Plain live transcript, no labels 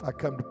I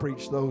come to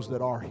preach those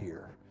that are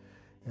here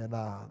and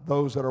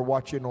those that are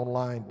watching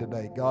online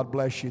today. God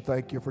bless you.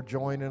 Thank you for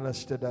joining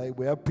us today.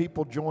 We have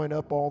people join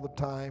up all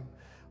the time,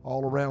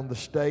 all around the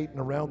state and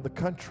around the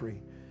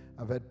country.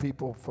 I've had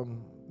people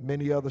from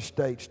many other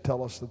states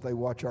tell us that they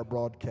watch our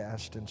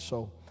broadcast, and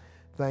so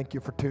thank you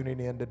for tuning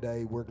in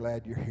today. We're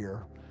glad you're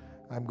here.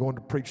 I'm going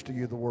to preach to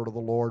you the word of the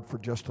Lord for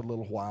just a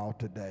little while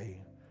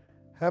today.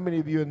 How many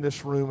of you in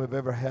this room have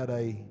ever had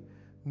a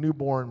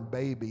newborn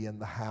baby in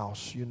the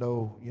house? You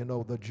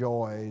know the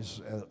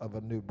joys of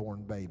a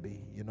newborn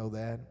baby. You know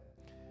that?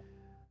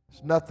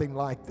 It's nothing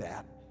like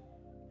that.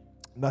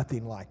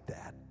 Nothing like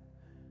that.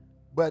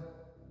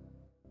 But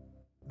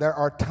there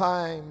are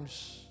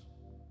times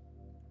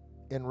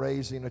in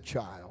raising a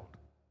child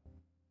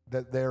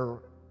that the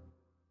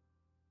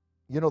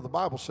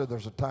Bible said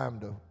there's a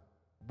time to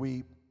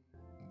weep,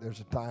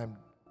 there's a time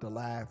to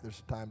laugh,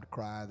 there's a time to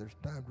cry, there's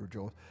a time to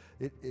rejoice.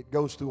 It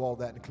goes through all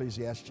that in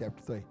Ecclesiastes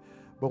chapter 3.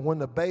 But when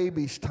the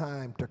baby's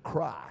time to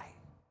cry,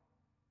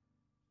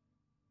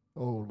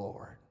 oh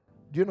Lord,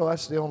 do you know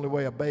that's the only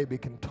way a baby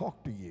can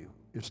talk to you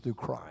is through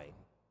crying?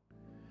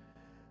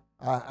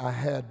 I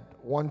had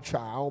one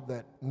child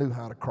that knew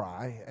how to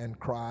cry and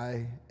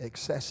cry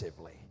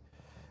excessively.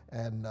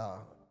 And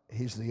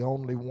he's the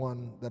only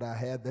one that I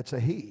had that's a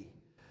he.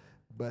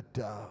 But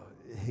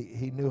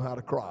he knew how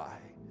to cry.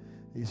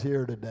 He's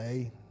here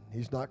today.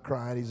 He's not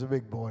crying. He's a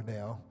big boy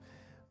now.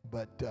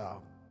 But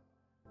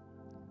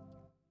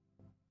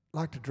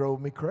like to drove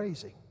me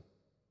crazy.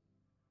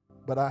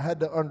 But I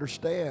had to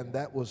understand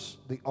that was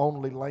the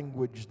only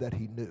language that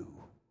he knew.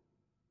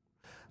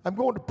 I'm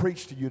going to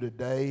preach to you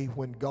today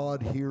when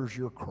God hears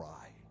your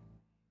cry.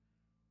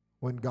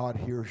 When God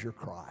hears your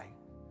cry.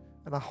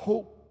 And I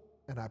hope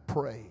and I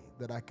pray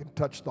that I can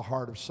touch the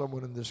heart of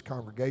someone in this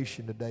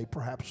congregation today,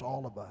 perhaps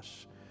all of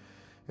us,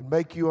 and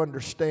make you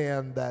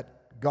understand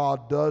that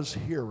God does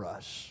hear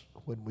us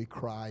when we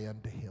cry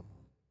unto Him.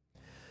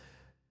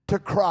 To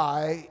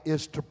cry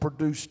is to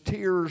produce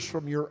tears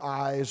from your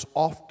eyes,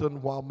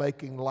 often while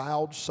making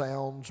loud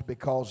sounds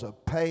because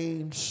of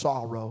pain,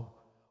 sorrow,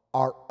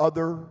 or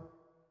other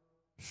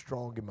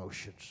strong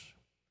emotions.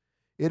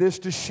 It is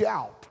to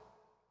shout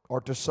or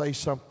to say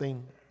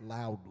something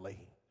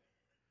loudly.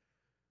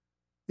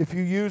 If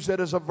you use it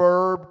as a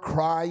verb,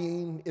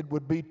 crying, it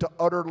would be to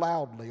utter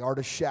loudly or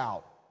to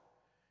shout.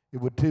 It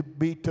would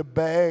be to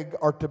beg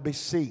or to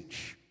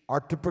beseech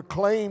or to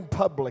proclaim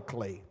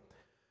publicly.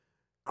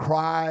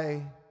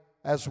 Cry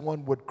as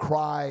one would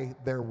cry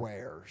their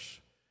wares.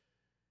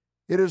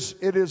 It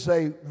is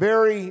a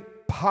very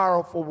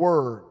powerful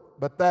word,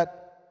 but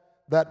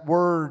that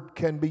word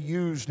can be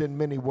used in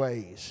many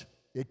ways.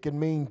 It can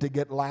mean to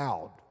get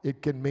loud.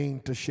 It can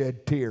mean to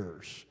shed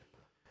tears.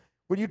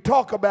 When you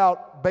talk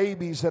about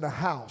babies in a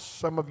house,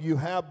 some of you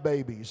have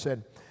babies,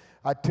 and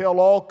I tell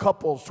all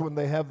couples when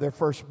they have their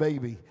first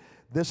baby,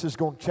 this is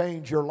going to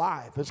change your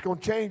life. It's going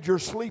to change your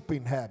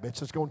sleeping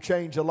habits. It's going to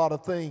change a lot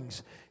of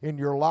things in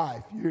your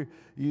life.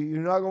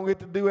 You're not going to get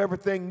to do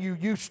everything you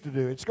used to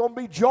do. It's going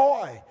to be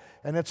joy,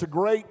 and it's a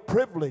great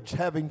privilege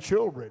having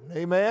children.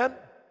 Amen?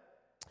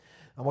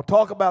 I'm going to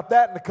talk about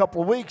that in a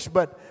couple of weeks,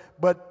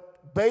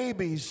 but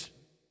babies,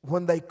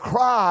 when they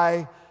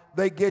cry,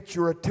 they get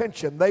your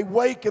attention. They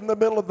wake in the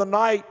middle of the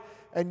night,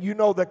 and you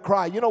know they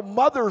cry. You know,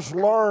 mothers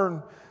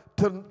learn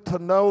to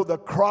know the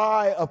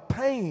cry of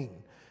pain.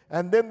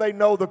 And then they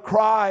know the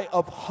cry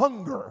of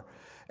hunger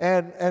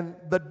and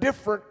the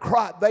different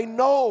cry. They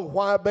know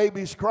why a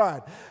baby's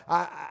crying.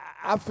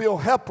 I feel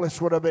helpless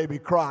when a baby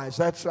cries.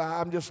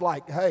 I'm just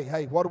like,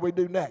 hey, what do we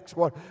do next?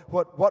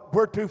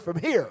 Where to from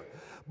here?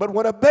 But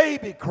when a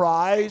baby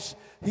cries,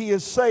 he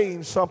is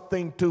saying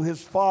something to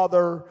his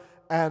father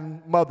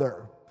and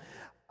mother.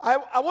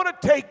 I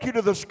want to take you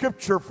to the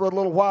scripture for a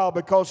little while,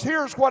 because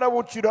here's what I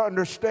want you to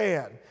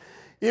understand.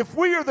 If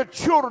we are the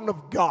children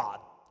of God,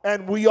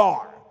 and we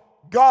are,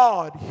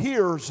 God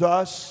hears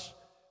us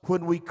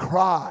when we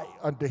cry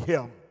unto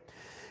Him.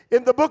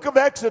 In the book of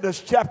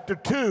Exodus chapter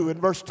 2 and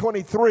verse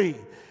 23,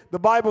 the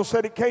Bible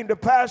said it came to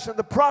pass in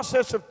the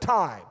process of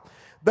time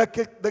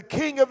that the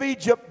king of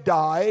Egypt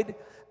died,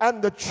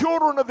 and the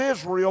children of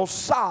Israel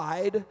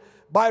sighed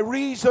by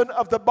reason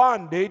of the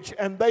bondage,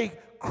 and they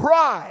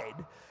cried,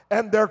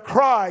 and their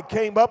cry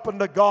came up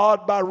unto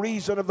God by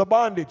reason of the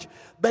bondage.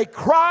 They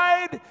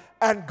cried,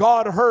 and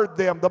God heard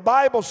them. The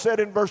Bible said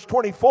in verse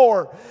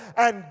 24,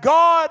 and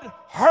God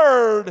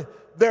heard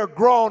their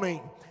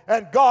groaning,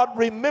 and God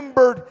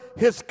remembered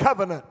His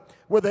covenant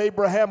with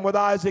Abraham, with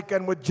Isaac,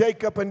 and with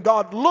Jacob. And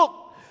God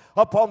looked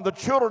upon the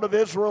children of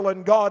Israel,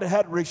 and God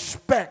had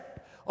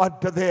respect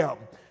unto them.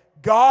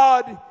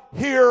 God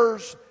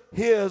hears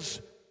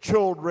His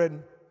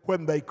children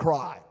when they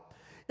cry.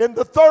 In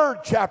the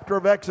 3rd chapter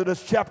of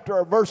Exodus,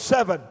 verse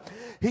 7,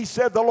 he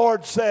said, the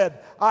Lord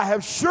said, I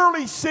have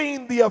surely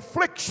seen the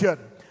affliction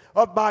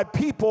of my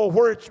people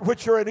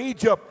which are in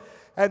Egypt.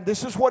 And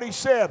this is what he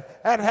said,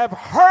 and have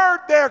heard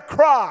their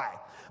cry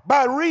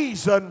by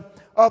reason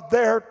of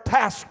their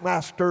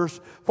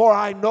taskmasters, for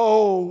I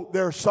know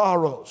their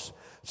sorrows.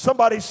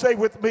 Somebody say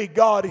with me,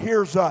 God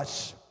hears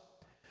us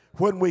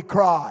when we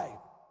cry.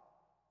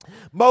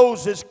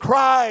 Moses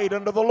cried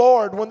unto the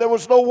Lord when there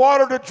was no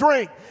water to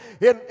drink.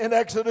 In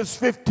Exodus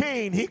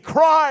 15, he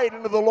cried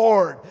unto the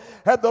Lord,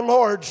 and the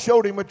Lord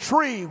showed him a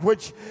tree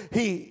which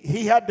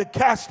he had to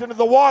cast into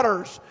the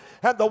waters,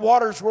 and the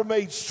waters were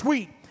made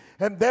sweet.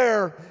 And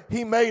there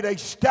he made a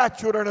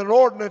statute and an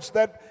ordinance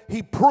that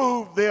he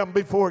proved them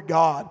before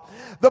God.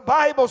 The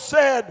Bible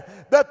said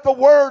that the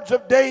words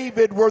of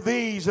David were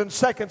these in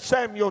 2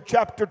 Samuel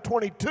chapter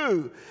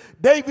 22.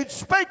 David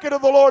spake unto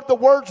the Lord the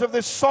words of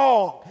this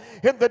song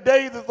in the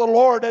day that the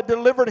Lord had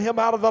delivered him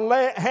out of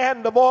the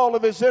hand of all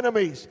of his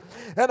enemies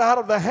and out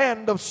of the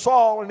hand of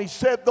Saul. And he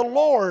said, the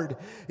Lord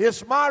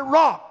is my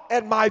rock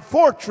and my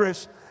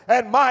fortress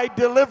and my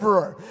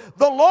deliverer.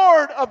 The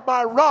Lord of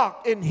my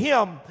rock, in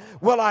him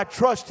will I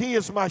trust. He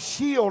is my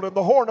shield and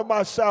the horn of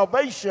my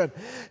salvation.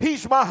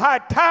 He's my high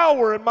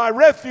tower and my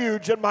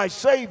refuge and my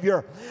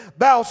Savior.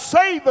 Thou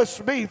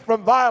savest me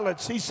from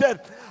violence. He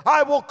said,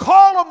 I will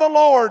call on the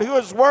Lord who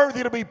is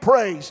worthy to be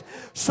praised.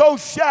 So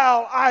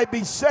shall I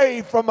be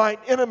saved from mine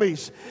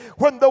enemies.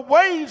 When the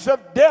waves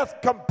of death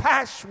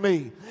compassed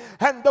me,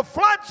 and the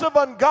floods of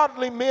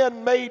ungodly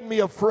men made me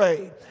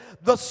afraid,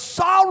 the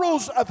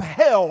sorrows of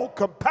hell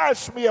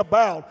compassed me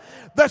about.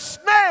 The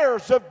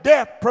snares of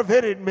death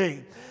prevented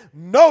me.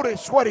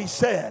 Notice what he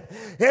said.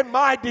 In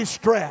my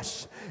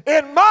distress,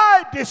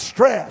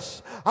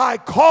 I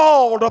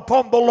called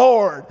upon the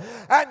Lord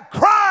and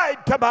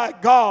cried to my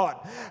God,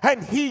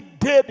 and he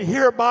did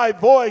hear my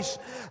voice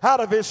out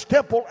of his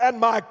temple, and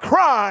my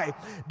cry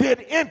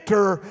did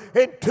enter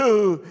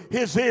into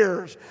his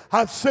ears.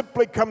 I've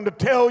simply come to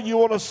tell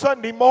you on a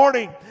Sunday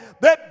morning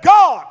that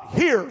God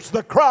hears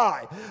the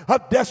cry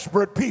of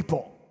desperate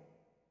people.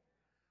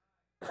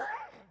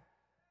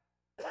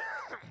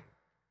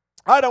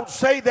 I don't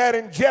say that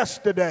in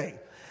jest today.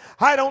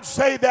 I don't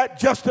say that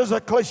just as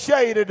a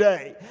cliche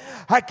today.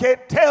 I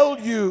can't tell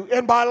you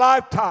in my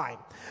lifetime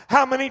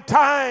how many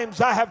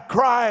times I have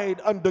cried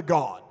unto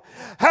God.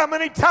 How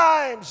many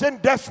times in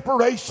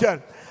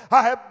desperation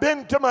I have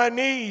been to my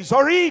knees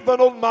or even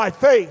on my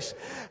face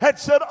and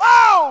said,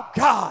 oh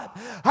God,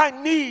 I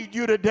need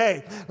you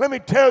today. Let me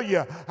tell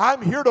you,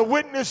 I'm here to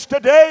witness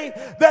today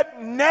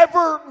that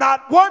never,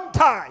 not one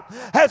time,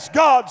 has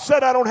God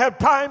said, I don't have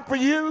time for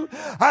you.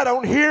 I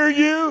don't hear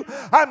you.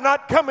 I'm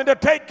not coming to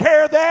take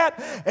care of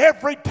that.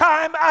 Every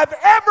time I've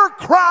ever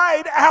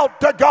cried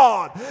out to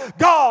God,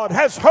 God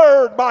has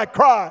heard my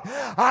cry.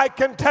 I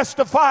can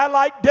testify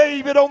like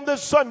David on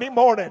this Sunday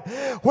morning.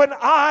 When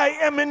I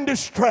am in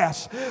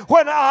distress,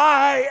 when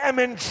I am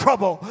in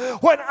trouble,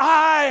 when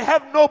I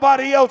have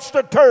nobody else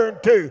to turn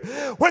to,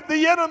 when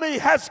the enemy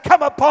has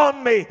come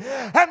upon me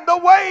and the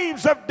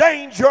waves of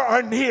danger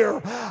are near,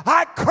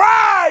 I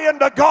cry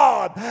unto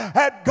God,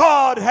 and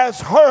God has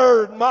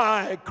heard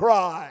my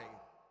cry.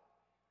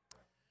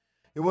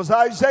 It was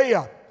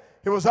Isaiah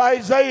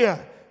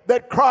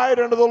that cried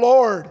unto the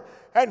Lord,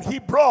 and he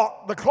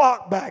brought the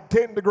clock back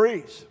 10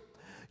 degrees.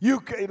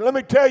 Let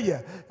me tell you,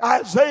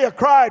 Isaiah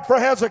cried for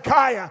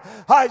Hezekiah.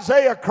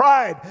 Isaiah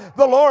cried.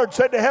 The Lord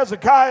said to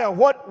Hezekiah,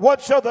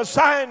 what shall the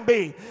sign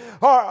be?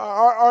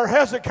 Or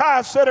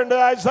Hezekiah said unto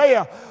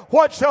Isaiah,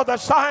 what shall the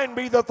sign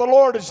be that the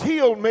Lord has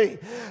healed me?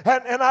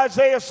 And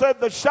Isaiah said,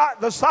 the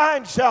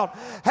sign shall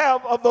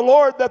have of the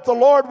Lord that the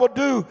Lord will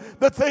do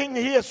the thing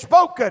he has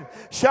spoken.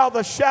 Shall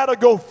the shadow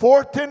go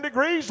forth 10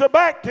 degrees or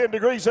back 10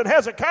 degrees? And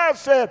Hezekiah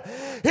said,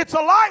 it's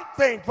a light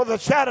thing for the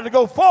shadow to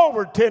go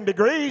forward 10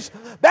 degrees.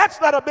 That's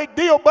not a big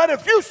deal. But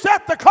if you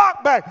set the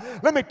clock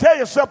back, let me tell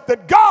you something.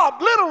 God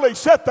literally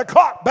set the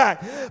clock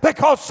back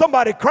because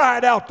somebody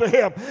cried out to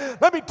him.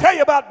 Let me tell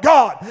you about God.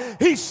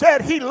 He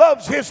said he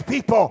loves his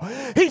people.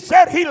 He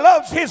said he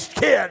loves his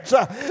kids.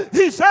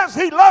 He says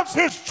he loves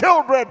his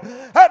children.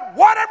 And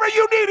whatever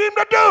you need him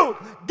to do,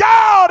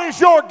 God is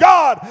your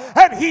God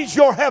and he's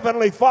your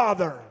heavenly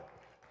Father.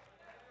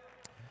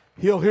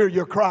 He'll hear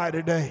your cry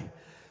today.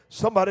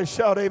 Somebody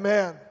shout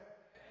amen.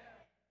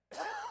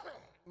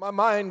 My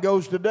mind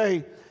goes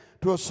today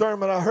to a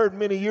sermon I heard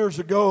many years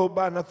ago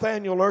by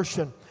Nathaniel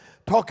Urshan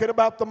talking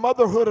about the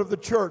motherhood of the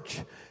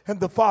church and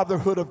the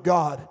fatherhood of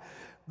God.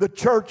 The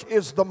church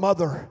is the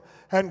mother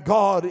and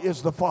God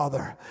is the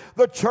father.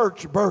 The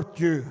church birthed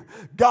you.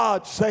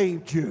 God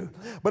saved you.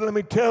 But let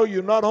me tell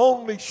you, not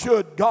only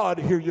should God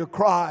hear your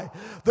cry,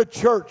 the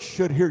church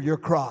should hear your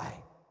cry.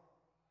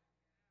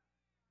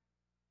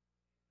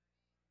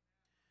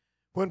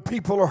 When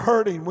people are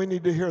hurting, we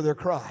need to hear their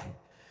cry.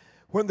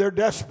 When they're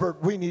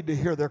desperate, we need to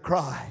hear their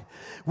cry.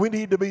 We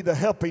need to be the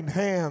helping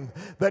hand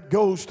that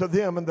goes to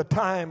them in the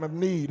time of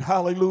need.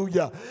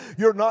 Hallelujah.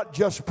 You're not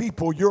just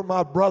people. You're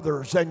my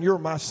brothers and you're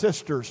my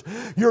sisters.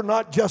 You're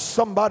not just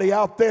somebody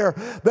out there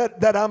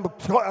that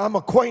I'm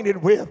acquainted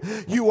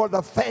with. You are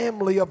the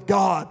family of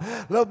God.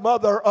 The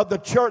mother of the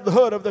church, the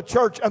hood of the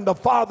church, and the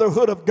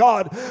fatherhood of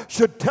God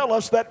should tell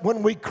us that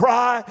when we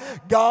cry,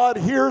 God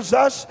hears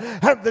us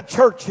and the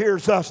church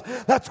hears us.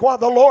 That's why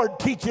the Lord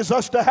teaches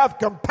us to have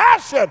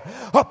compassion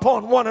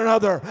upon one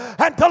another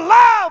and to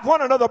love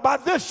one another. By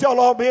this shall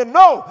all men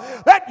know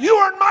that you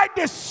are my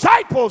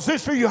disciples,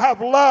 is for you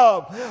have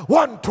love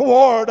one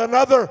toward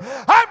another.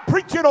 I'm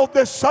preaching on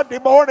this Sunday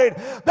morning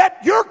that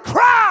your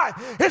cry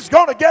is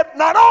going to get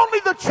not only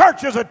the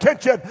church's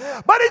attention,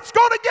 but it's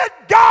going to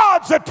get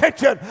God's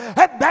attention,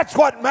 and that's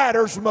what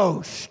matters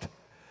most.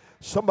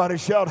 Somebody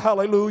shout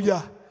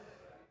hallelujah.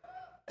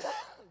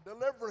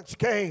 Deliverance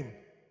came.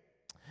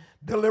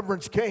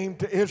 Deliverance came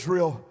to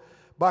Israel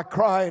by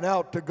crying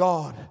out to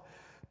God.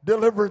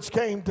 Deliverance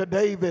came to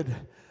David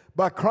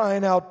by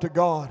crying out to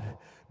God.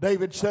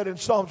 David said in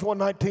Psalms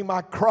 119,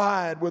 I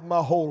cried with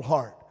my whole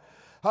heart.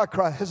 I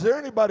cried. Has there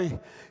anybody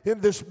in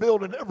this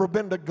building ever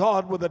been to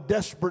God with a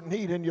desperate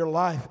need in your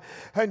life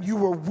and you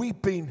were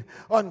weeping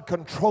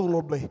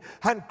uncontrollably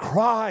and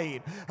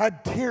crying and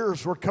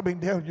tears were coming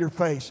down your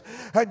face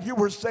and you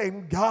were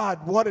saying, God,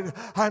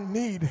 I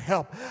need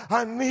help.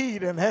 I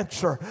need an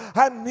answer.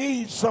 I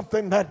need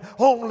something that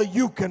only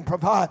you can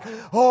provide.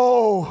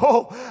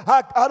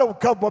 I don't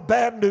come with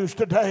bad news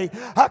today.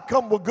 I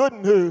come with good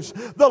news.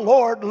 The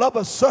Lord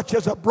loveth such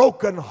as a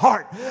broken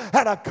heart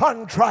and a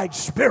contrite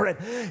spirit.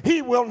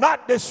 He will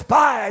not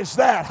despise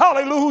that.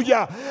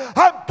 Hallelujah.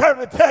 I'm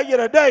going to tell you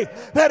today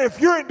that if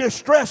you're in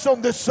distress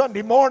on this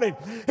Sunday morning,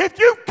 if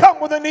you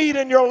come with a need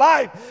in your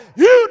life,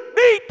 you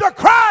need to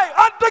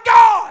cry unto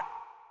God.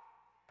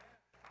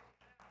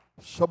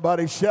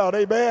 Somebody shout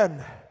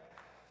amen.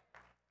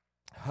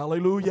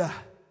 Hallelujah.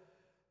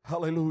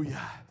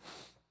 Hallelujah.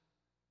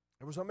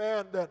 There was a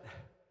man that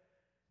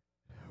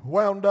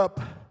wound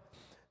up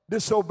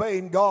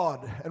disobeying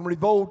God and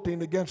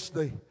revolting against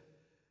the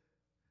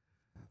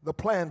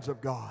plans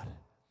of God.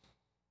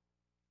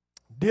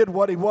 Did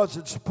what he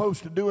wasn't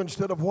supposed to do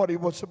instead of what he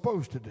was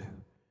supposed to do.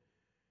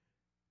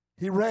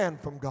 He ran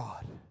from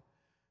God.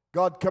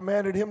 God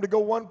commanded him to go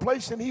one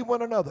place and he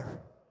went another.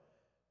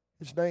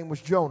 His name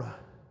was Jonah.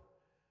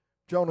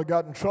 Jonah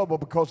got in trouble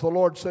because the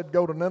Lord said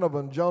go to Nineveh,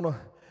 and Jonah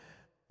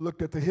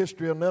looked at the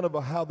history of Nineveh,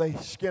 how they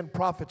skinned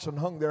prophets and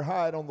hung their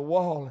hide on the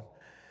wall,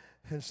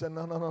 and said,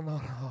 no,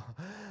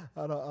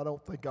 I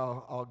don't think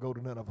I'll go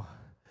to Nineveh.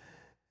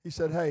 He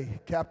said,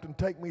 hey, Captain,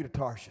 take me to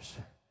Tarshish.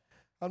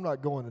 I'm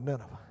not going to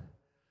Nineveh.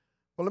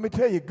 Well, let me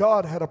tell you,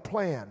 God had a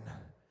plan,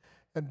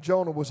 and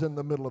Jonah was in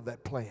the middle of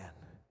that plan.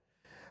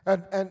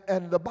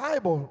 And the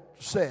Bible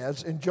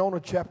says in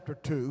Jonah chapter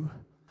 2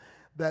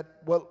 that,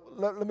 well,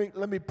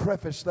 let me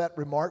preface that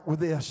remark with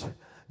this.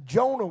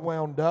 Jonah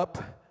wound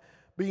up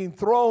being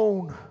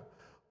thrown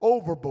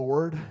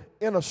overboard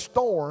in a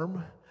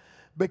storm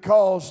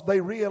because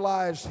they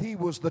realized he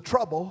was the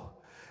trouble,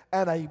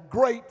 and a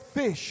great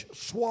fish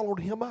swallowed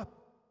him up.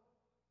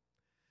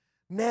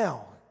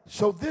 Now,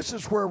 so this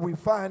is where we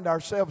find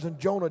ourselves in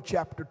Jonah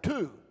chapter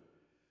 2.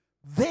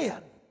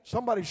 Then,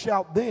 somebody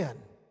shout then.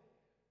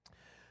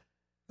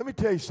 Let me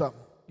tell you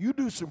something. You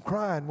do some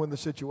crying when the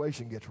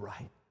situation gets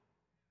right.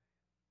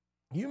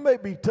 You may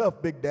be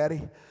tough, Big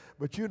Daddy,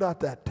 but you're not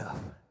that tough.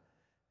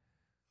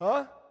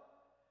 Huh?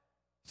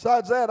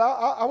 Besides that,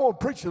 I want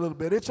to preach a little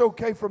bit. It's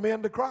okay for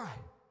men to cry.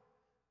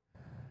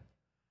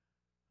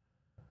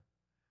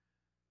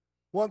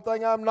 One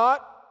thing I'm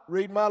not,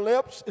 read my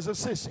lips, is a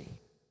sissy.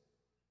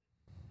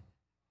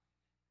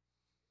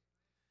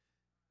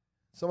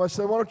 Somebody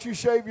said, why don't you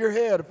shave your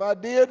head? If I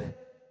did,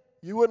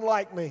 you wouldn't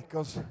like me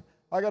because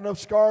I got enough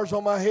scars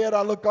on my head.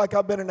 I look like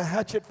I've been in a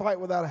hatchet fight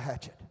without a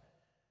hatchet.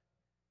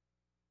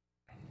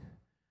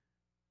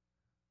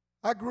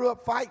 I grew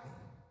up fighting.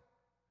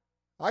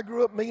 I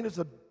grew up mean as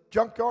a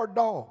junkyard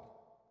dog.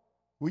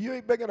 Well, you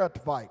ain't big enough to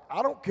fight.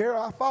 I don't care.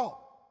 I fought.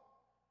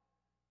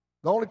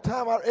 The only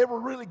time I ever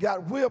really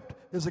got whipped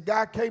is a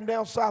guy came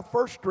down South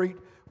 1st Street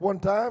one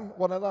time.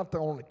 Well, not the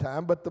only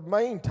time, but the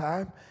main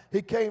time.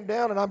 He came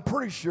down, and I'm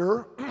pretty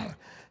sure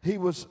he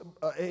was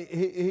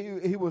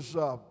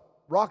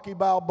Rocky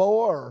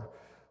Balboa or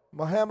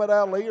Muhammad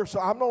Ali or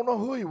so. I don't know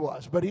who he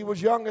was, but he was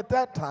young at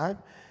that time,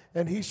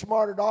 and he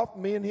smarted off.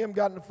 Me and him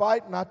got in a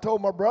fight, and I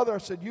told my brother, I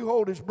said, you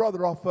hold his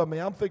brother off of me.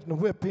 I'm fixing to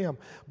whip him.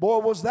 Boy,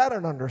 was that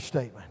an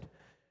understatement.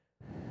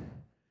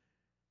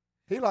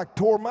 He like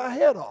tore my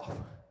head off.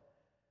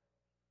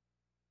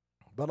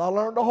 But I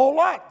learned a whole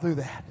lot through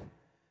that.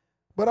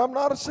 But I'm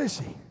not a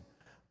sissy.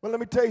 But let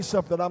me tell you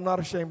something, I'm not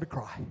ashamed to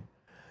cry.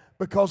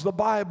 Because the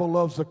Bible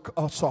loves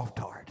a soft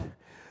heart.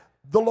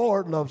 The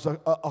Lord loves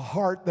a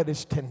heart that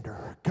is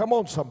tender. Come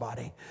on,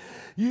 somebody.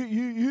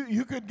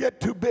 You could get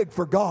too big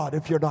for God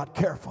if you're not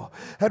careful.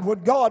 And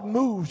when God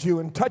moves you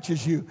and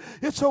touches you,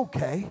 it's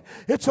okay.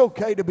 It's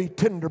okay to be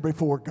tender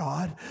before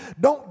God.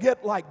 Don't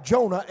get like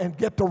Jonah and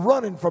get to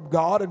running from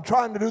God and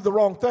trying to do the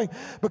wrong thing.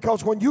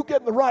 Because when you get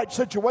in the right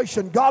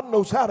situation, God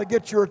knows how to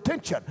get your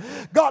attention.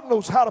 God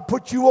knows how to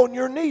put you on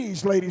your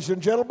knees, ladies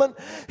and gentlemen.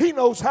 He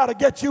knows how to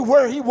get you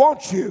where He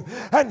wants you.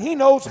 And He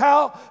knows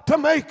how to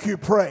make you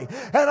pray.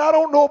 And I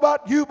don't know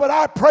about you, but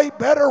I pray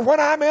better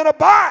when I'm in a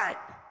bind.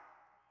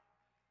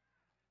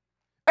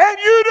 And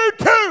you do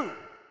too.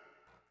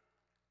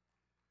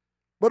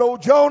 But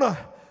old Jonah,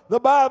 the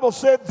Bible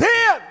said,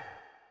 when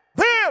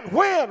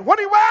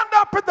he wound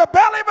up in the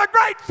belly of a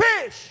great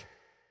fish,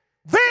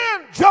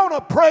 Then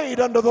Jonah prayed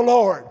unto the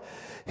Lord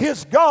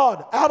his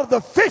God out of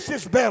the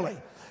fish's belly.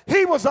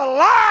 He was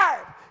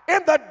alive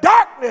in the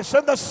darkness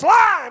and the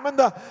slime and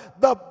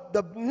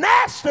the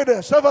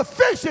nastiness of a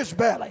fish's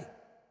belly.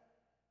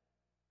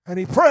 And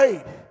he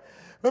prayed.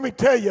 Let me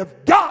tell you,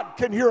 if God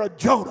can hear a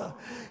Jonah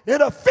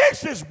in a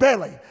fish's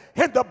belly,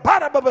 in the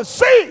bottom of a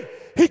sea,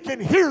 He can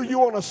hear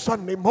you on a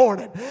Sunday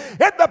morning.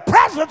 In the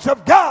presence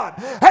of God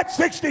at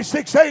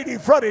 6680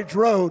 Frontage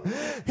Road.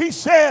 He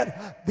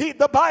said,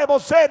 the Bible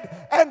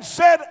said, and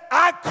said,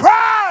 I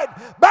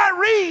cried by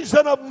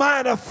reason of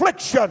mine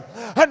affliction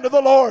unto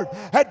the Lord.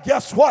 And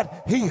guess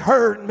what? He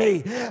heard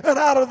me. And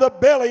out of the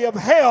belly of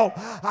hell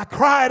I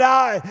cried,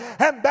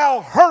 and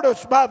thou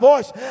heardest my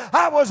voice.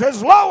 I was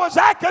as low as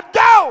I could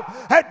go,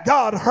 and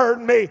God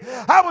heard me.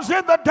 I was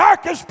in the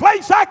darkest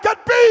place I could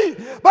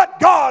be, but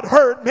God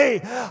heard me.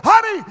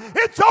 Honey,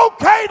 it's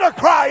okay to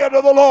cry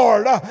unto the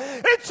Lord.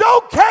 It's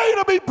okay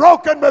to be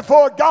broken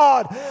before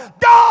God.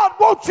 God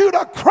wants you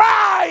to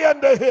cry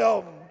unto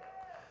Him.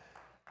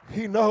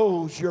 He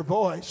knows your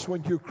voice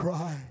when you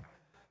cry.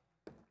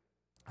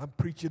 I'm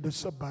preaching to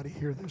somebody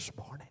here this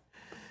morning.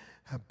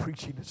 I'm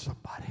preaching to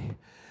somebody.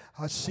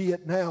 I see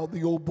it now.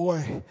 The old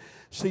boy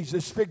sees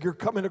this figure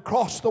coming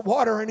across the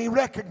water, and he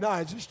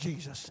recognizes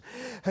Jesus.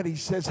 And he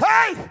says,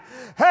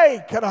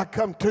 hey, can I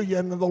come to you?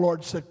 And the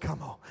Lord said,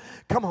 come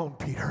on,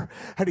 Peter.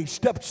 And he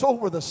steps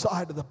over the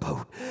side of the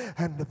boat,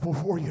 and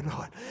before you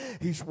know it,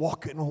 he's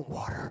walking on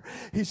water.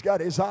 He's got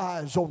his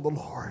eyes on the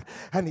Lord,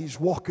 and he's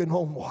walking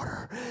on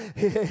water.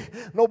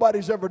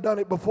 Nobody's ever done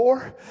it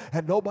before,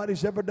 and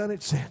nobody's ever done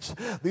it since.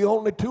 The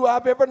only two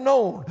I've ever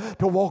known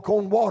to walk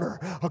on water,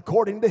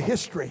 according to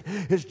history,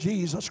 is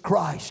Jesus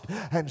Christ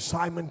and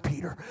Simon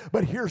Peter.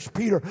 But here's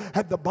Peter,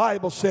 and the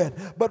Bible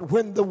said, but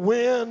when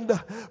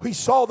he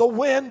saw the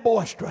wind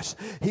boisterous,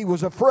 he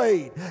was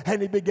afraid,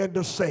 and he began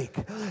to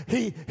sink.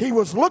 He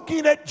was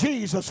looking at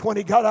Jesus when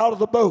he got out of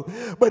the boat,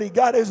 but he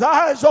got his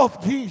eyes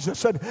off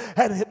Jesus, and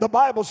the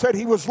Bible said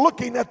he was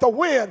looking at the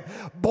wind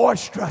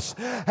boisterous,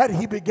 and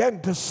he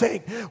began to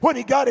sink. When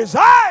he got his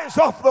eyes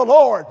off the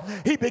Lord,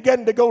 he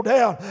began to go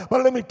down.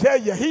 But let me tell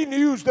you, he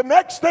used the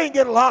next thing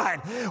in line.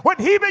 When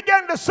he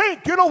began to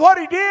sink, you know what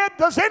he did?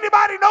 Does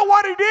anybody know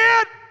what he did?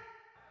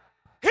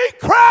 He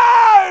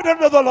cried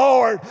unto the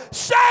Lord,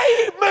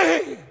 save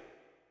me!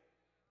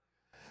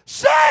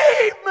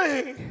 Save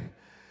me!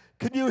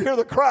 Can you hear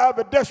the cry of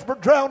a desperate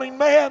drowning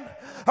man?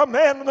 A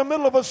man in the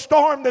middle of a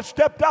storm that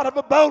stepped out of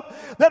a boat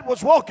that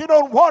was walking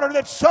on water,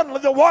 that suddenly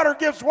the water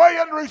gives way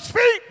under his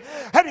feet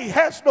and he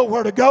has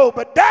nowhere to go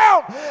but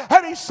down.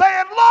 And he's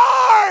saying,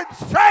 Lord,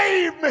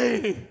 save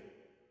me!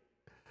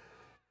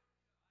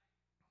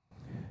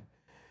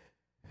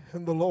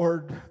 And the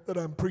Lord that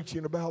I'm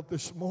preaching about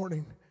this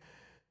morning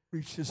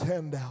reached his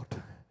hand out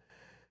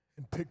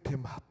and picked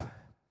him up.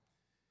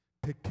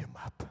 Picked him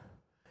up.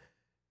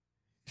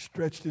 He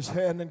stretched his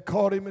hand and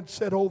caught him and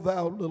said, O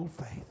thou little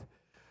faith,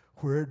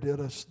 where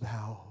didst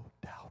thou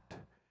doubt?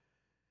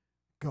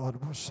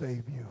 God will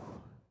save you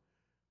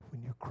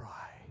when you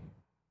cry.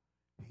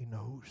 He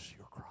knows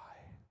your cry.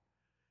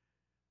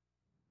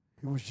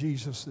 It was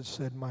Jesus that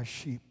said, my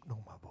sheep know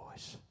my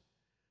voice.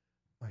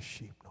 My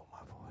sheep know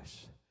my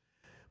voice.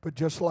 But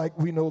just like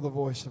we know the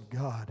voice of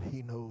God,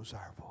 He knows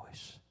our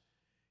voice.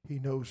 He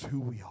knows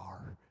who we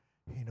are.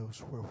 He knows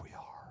where we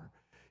are.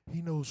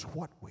 He knows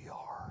what we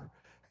are.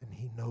 And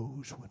He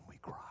knows when we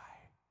cry.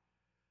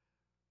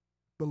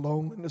 The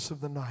loneliness of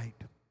the night,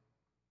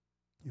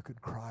 you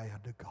could cry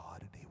unto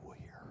God and He will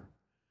hear.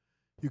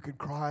 You can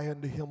cry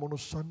unto Him on a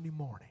Sunday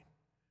morning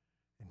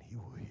and He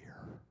will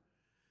hear.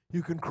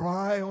 You can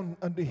cry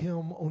unto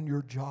Him on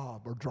your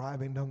job or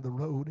driving down the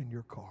road in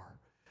your car.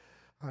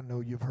 I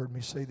know you've heard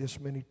me say this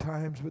many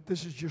times, but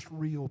this is just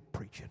real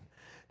preaching.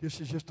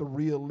 This is just a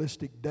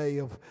realistic day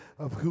of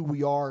who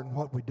we are and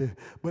what we do.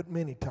 But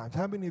many times,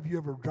 how many of you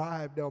ever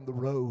drive down the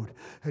road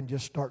and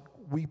just start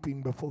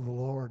weeping before the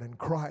Lord and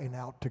crying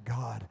out to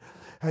God?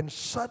 And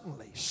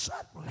suddenly,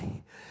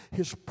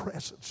 His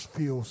presence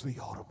fills the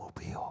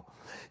automobile.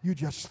 You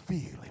just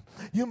feel Him.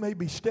 You may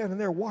be standing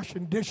there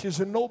washing dishes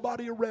and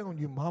nobody around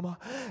you, mama,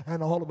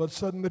 and all of a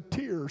sudden the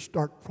tears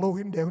start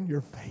flowing down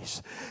your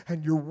face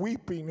and you're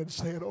weeping and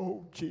saying,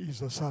 oh,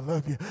 Jesus, I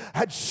love you.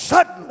 And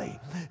suddenly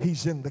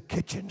He's in the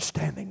kitchen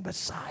standing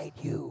beside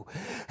you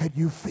and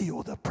you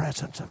feel the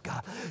presence of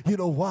God. You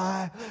know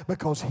why?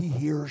 Because He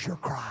hears your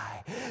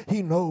cry.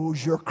 He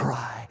knows your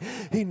cry.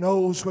 He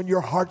knows when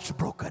your heart's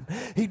broken.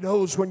 He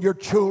knows when your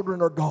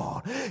children are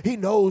gone. He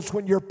knows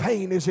when your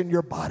pain is in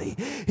your body.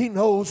 He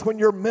knows when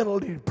you're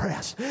mentally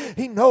depressed.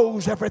 He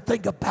knows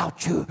everything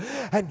about you.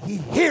 And He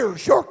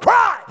hears your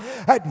cry.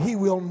 And He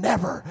will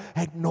never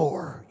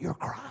ignore your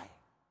cry.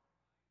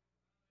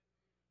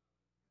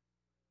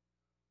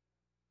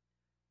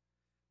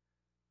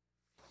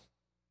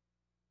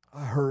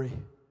 I hurry.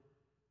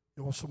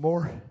 You want some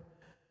more?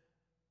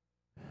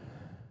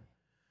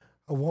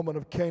 A woman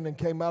of Canaan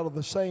came out of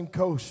the same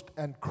coast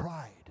and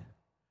cried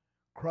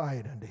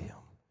unto Him.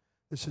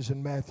 This is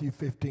in Matthew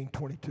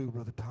 15:22,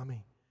 Brother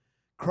Tommy.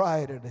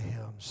 Cried unto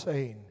Him,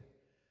 saying,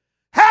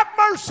 have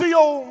mercy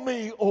on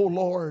me, O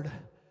Lord,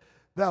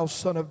 thou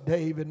Son of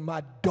David.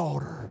 My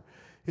daughter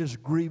is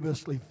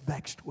grievously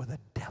vexed with a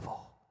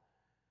devil.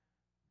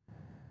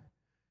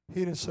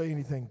 He didn't say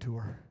anything to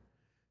her.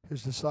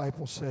 His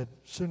disciples said,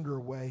 send her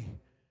away.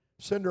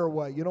 Send her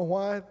away. You know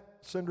why?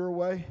 Send her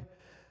away?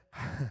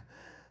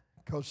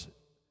 Because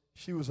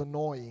she was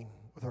annoying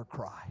with her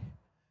cry.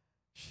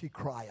 She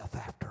crieth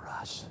after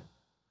us.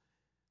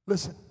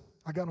 Listen,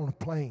 I got on a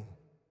plane,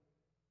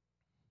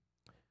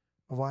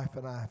 my wife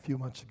and I, a few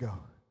months ago.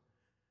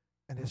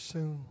 And as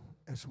soon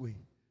as we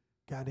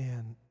got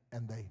in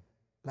and they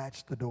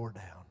latched the door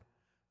down,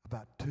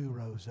 about 2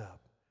 rows up,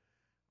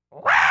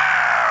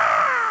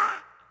 I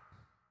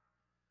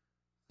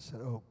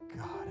said, oh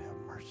God, have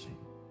mercy.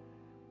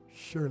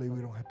 Surely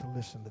we don't have to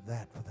listen to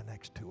that for the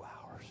next 2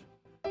 hours.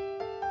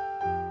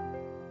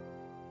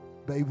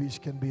 Babies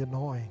can be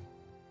annoying.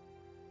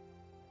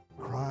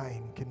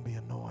 Crying can be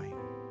annoying.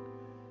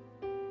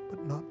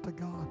 But not to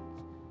God.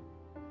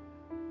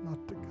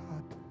 Not to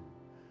God.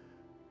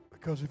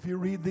 Because if you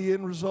read the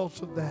end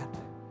results of that,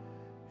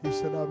 he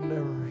said, I've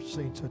never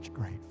seen such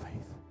great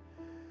faith.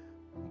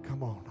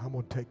 Come on, I'm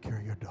going to take care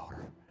of your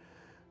daughter.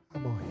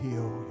 I'm going to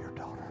heal your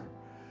daughter.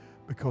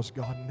 Because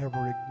God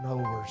never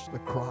ignores the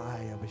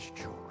cry of his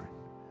children.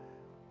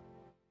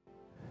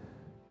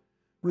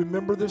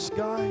 Remember this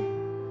guy?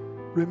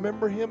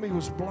 Remember him? He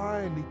was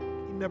blind.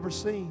 He never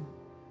seen.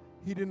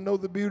 He didn't know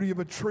the beauty of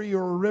a tree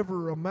or a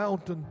river or a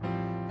mountain.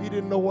 He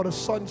didn't know what a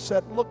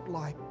sunset looked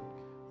like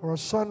or a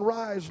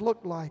sunrise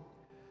looked like.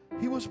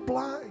 He was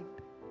blind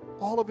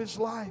all of his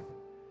life.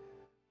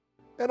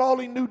 And all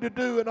he knew to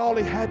do and all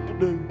he had to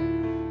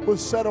do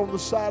was sit on the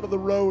side of the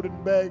road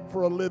and beg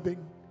for a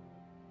living.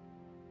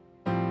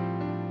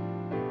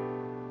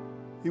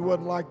 He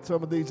wasn't like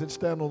some of these that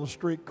stand on the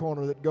street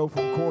corner that go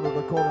from corner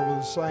to corner with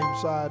the same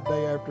side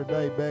day after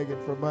day begging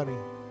for money.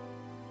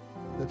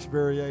 That's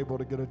very able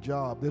to get a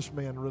job. This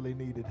man really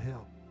needed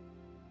help.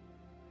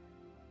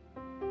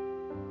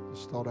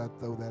 Just thought I'd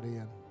throw that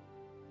in.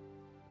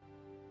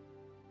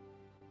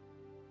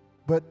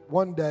 But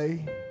one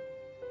day,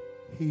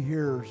 he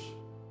hears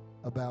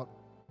about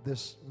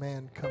this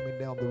man coming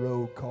down the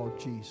road called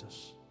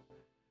Jesus.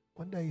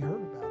 One day he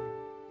heard about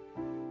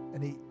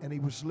him. And he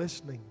was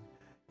listening.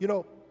 You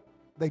know,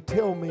 they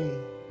tell me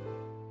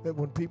that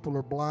when people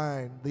are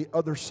blind, the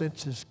other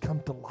senses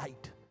come to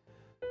light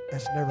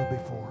as never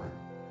before.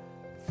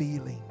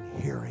 Feeling,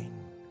 hearing,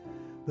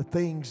 the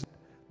things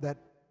that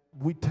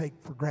we take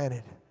for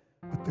granted,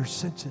 but their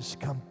senses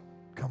come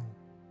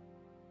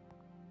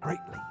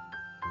greatly.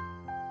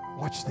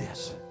 Watch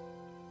this.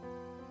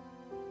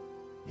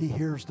 He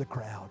hears the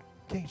crowd.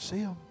 Can't see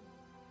him.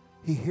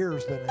 He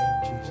hears the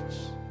name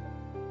Jesus.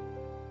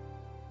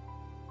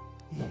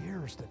 He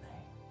hears the name.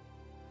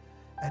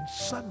 And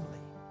suddenly,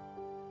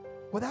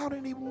 without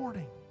any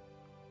warning,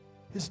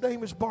 his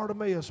name is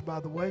Bartimaeus, by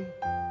the way.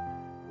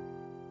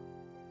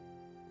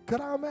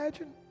 Could I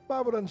imagine? The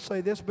Bible doesn't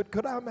say this, but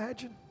could I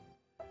imagine?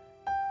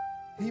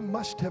 He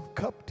must have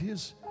cupped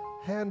his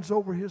hands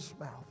over his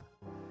mouth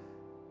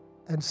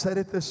and said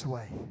it this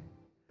way.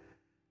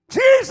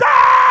 Jesus,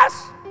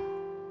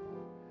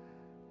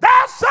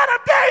 thou Son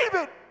of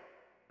David,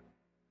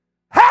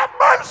 have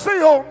mercy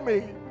on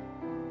me.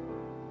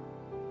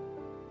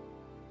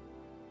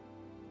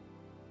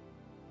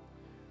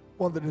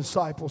 One of the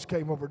disciples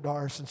came over to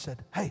Doris and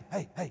said, hey,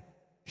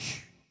 shh,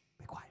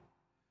 be quiet.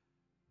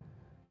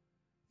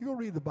 You go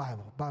read the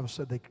Bible. The Bible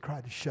said they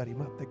tried to shut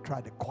him up. They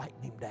tried to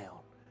quieten him down.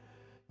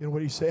 You know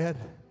what he said?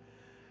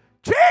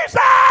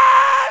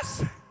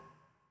 Jesus,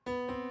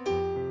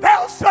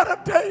 thou Son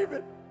of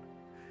David.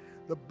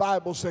 The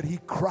Bible said he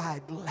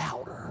cried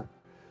louder.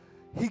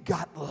 He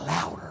got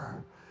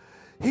louder.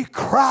 He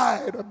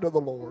cried unto the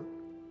Lord.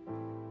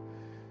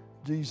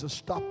 Jesus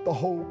stopped the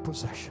whole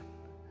procession.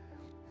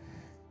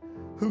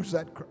 Who's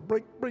that?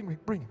 Bring him here.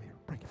 Bring him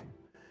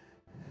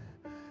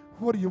here.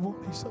 What do you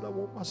want? He said, I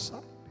want my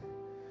sight.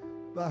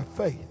 Thy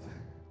faith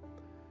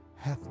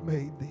hath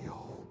made thee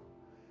whole.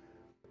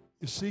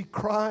 You see,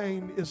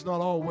 crying is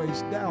not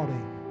always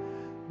doubting,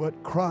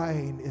 but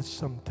crying is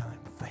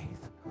sometimes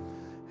faith.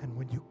 And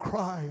when you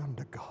cry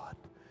unto God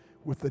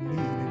with the need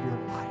in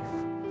your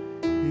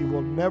life, he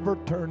will never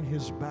turn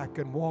his back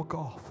and walk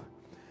off.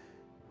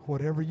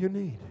 Whatever you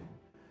need,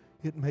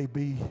 it may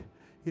be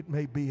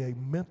a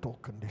mental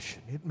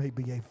condition. It may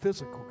be a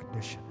physical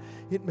condition.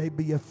 It may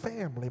be a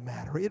family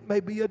matter. It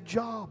may be a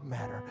job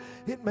matter.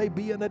 It may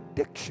be an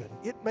addiction.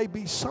 It may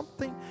be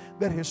something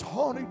that has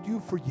haunted you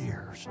for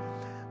years.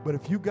 But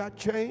if you got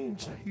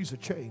chains, he's a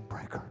chain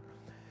breaker.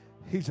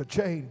 He's a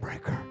chain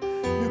breaker.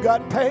 You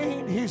got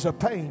pain, he's a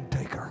pain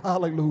taker.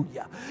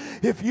 Hallelujah.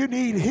 If you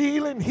need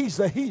healing, he's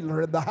the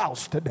healer in the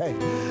house today.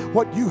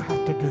 What you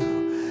have to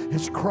do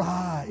is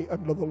cry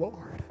unto the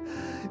Lord.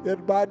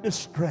 In my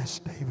distress,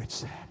 David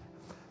said.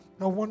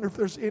 I wonder if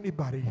there's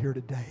anybody here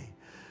today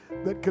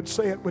that could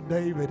say it with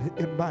David.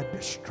 In my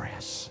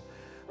distress,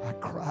 I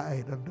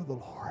cried unto the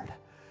Lord,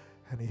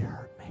 and he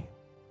heard me.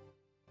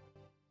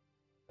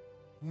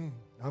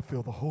 I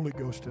feel the Holy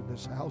Ghost in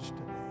this house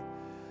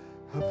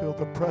today. I feel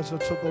the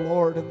presence of the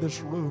Lord in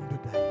this room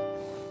today.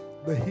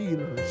 The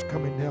healer is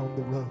coming down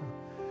the road.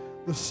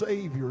 The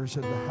Savior is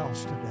in the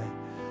house today.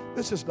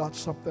 This is not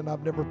something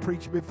I've never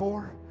preached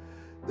before.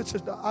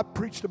 I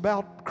preached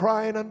about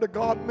crying unto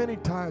God many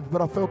times,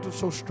 but I felt it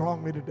so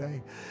strongly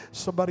today.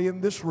 Somebody in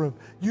this room,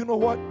 you know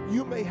what?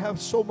 You may have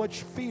so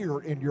much fear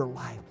in your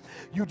life.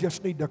 You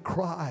just need to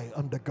cry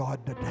unto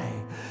God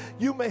today.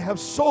 You may have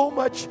so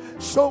much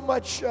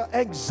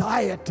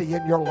anxiety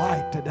in your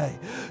life today.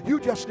 You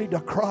just need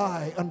to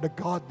cry unto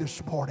God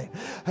this morning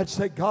and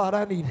say, God,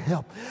 I need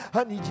help.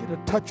 I need you to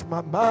touch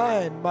my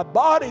mind, my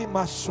body,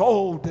 my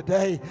soul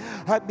today.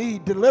 I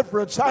need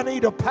deliverance. I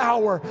need a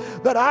power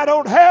that I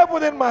don't have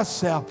within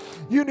myself.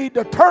 You need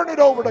to turn it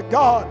over to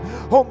God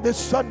on this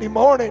Sunday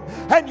morning,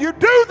 and you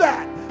do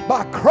that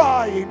by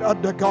crying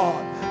unto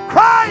God,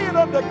 crying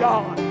unto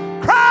God,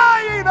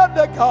 crying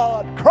unto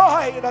God,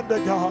 crying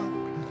unto God.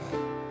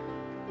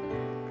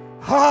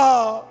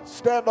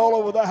 Stand all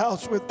over the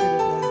house with me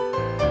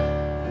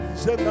today.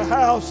 He's in the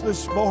house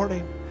this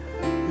morning.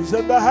 He's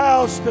in the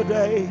house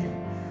today.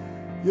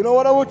 You know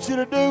what I want you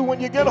to do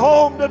when you get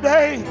home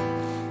today?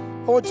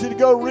 I want you to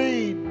go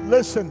read,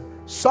 listen,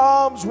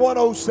 Psalms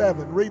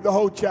 107. Read the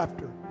whole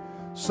chapter.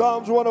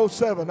 Psalms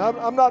 107.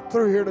 I'm not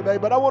through here today,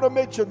 but I want to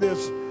mention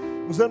this.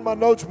 It was in my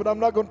notes, but I'm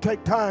not going to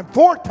take time.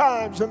 4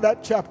 times in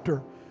that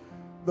chapter,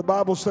 the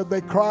Bible said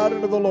they cried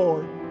unto the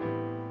Lord.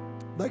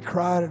 They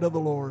cried unto the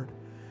Lord.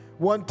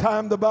 One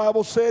time the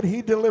Bible said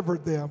He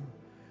delivered them.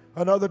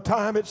 Another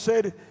time it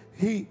said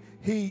He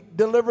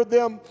delivered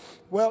them.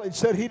 Well, it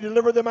said He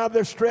delivered them out of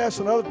their stress.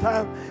 Another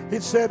time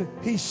it said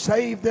He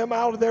saved them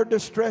out of their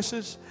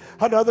distresses.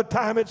 Another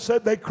time it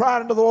said they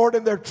cried unto the Lord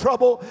in their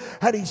trouble,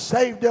 and He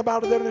saved them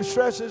out of their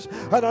distresses.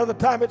 Another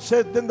time it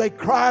said then they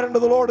cried unto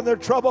the Lord in their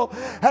trouble,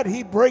 and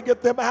He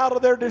bringeth them out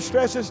of their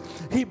distresses.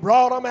 He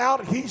brought them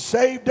out. He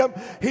saved them.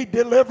 He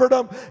delivered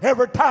them.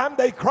 Every time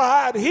they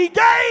cried, He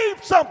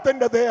gave something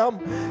to them.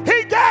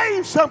 He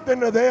gave something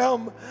to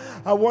them.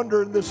 I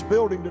wonder in this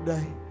building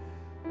today,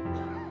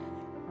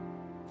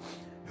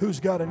 who's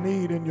got a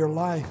need in your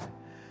life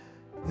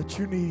that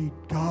you need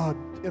God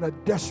in a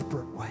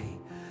desperate way?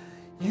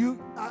 You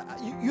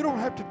don't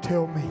have to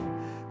tell me.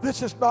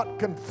 This is not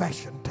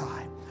confession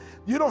time.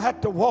 You don't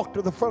have to walk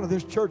to the front of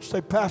this church and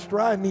say,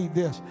 Pastor, I need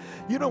this.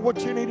 You know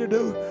what you need to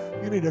do?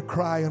 You need to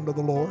cry unto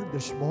the Lord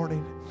this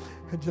morning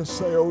and just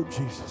say, oh,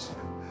 Jesus.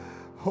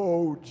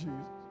 Oh, Jesus.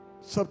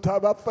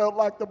 Sometimes I felt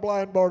like the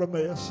blind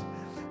Bartimaeus.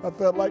 I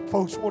felt like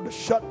folks wanted to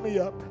shut me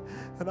up,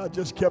 and I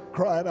just kept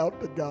crying out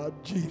to God,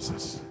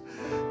 Jesus.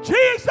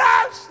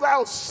 Jesus,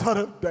 thou son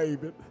of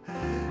David.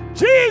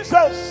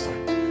 Jesus,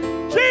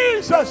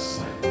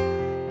 Jesus,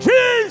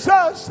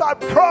 Jesus, I'm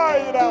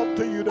crying out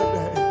to you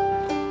today.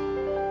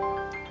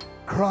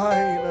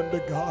 Crying unto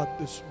God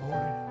this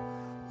morning.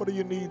 What do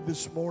you need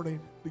this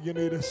morning? Do you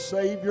need a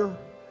Savior?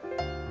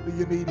 Do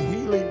you need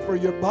healing for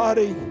your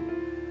body?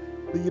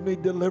 Do you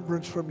need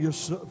deliverance for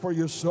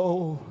your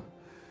soul?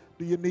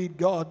 Do you need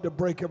God to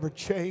break every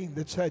chain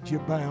that's had you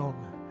bound?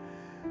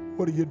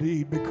 What do you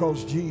need?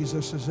 Because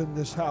Jesus is in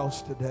this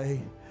house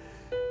today.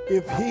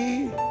 If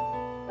He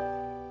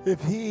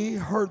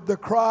heard the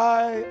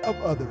cry of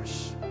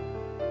others,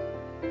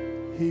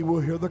 He will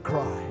hear the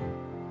cry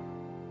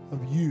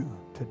of you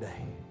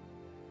today.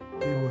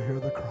 He will hear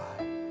the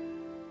cry.